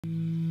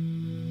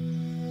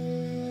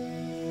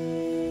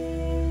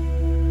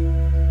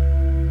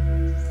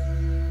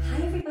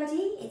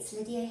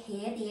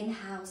here, the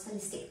in-house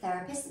holistic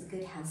therapist at the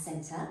Good Health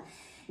Centre.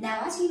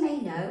 Now, as you may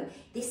know,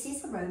 this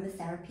is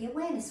Aromatherapy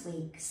Awareness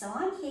Week, so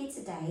I'm here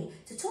today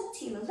to talk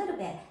to you a little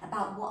bit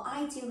about what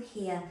I do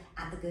here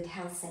at the Good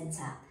Health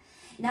Centre.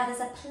 Now, there's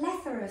a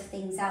plethora of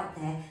things out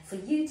there for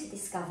you to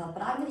discover,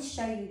 but I'm going to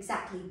show you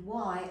exactly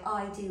why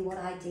I do what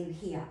I do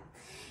here.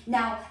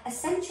 Now,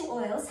 essential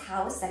oils,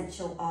 how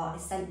essential are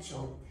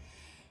essential?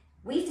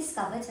 We've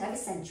discovered over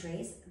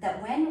centuries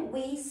that when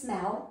we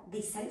smell the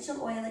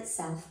essential oil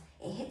itself,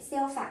 it hits the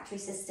olfactory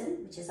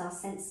system, which is our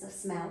sense of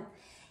smell.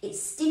 It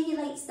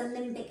stimulates the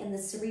limbic and the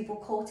cerebral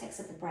cortex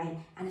of the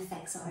brain and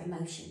affects our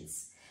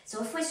emotions.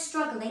 So if we're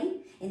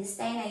struggling in this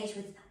day and age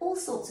with all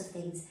sorts of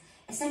things,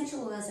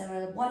 essential oils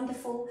are a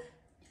wonderful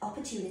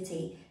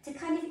opportunity to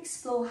kind of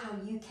explore how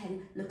you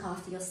can look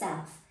after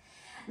yourself.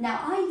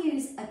 Now, I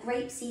use a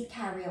grapeseed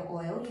carrier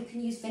oil. You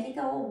can use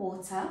vinegar or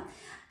water,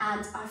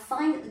 and I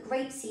find that the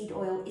grapeseed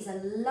oil is a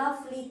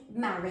lovely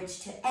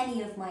marriage to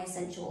any of my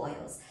essential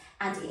oils,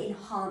 and it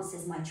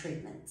enhances my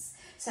treatments.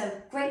 So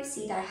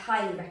grapeseed, I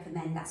highly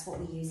recommend. That's what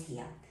we use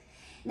here.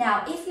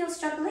 Now, if you're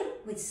struggling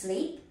with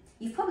sleep,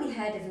 you've probably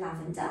heard of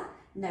lavender,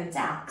 no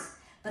doubt,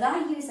 but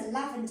I use a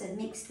lavender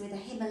mixed with a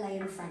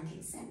Himalayan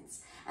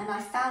frankincense. And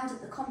I found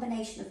that the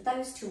combination of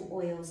those two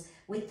oils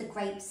with the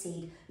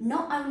grapeseed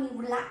not only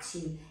relax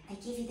you, they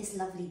give you this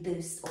lovely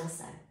boost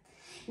also.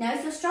 Now,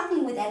 if you're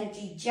struggling with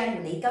allergy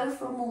generally, go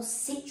for a more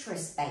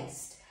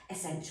citrus-based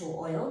essential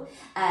oil,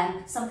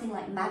 something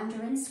like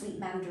mandarin, sweet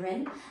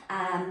mandarin,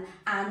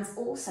 and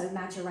also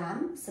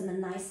marjoram,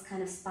 some nice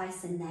kind of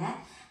spice in there.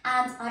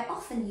 And I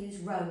often use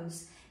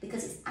rose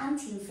because it's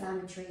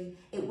anti-inflammatory,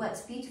 it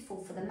works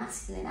beautiful for the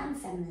masculine and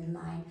feminine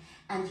line,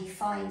 and you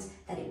find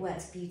that it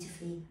works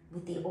beautifully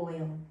with the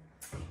oil.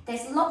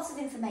 There's lots of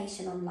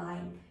information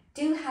online.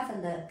 Do have a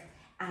look,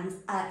 and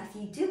if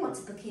you do want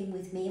to book in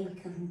with me and we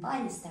can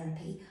combine this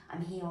therapy,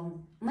 I'm here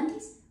on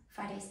Mondays,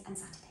 Fridays and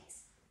Saturdays.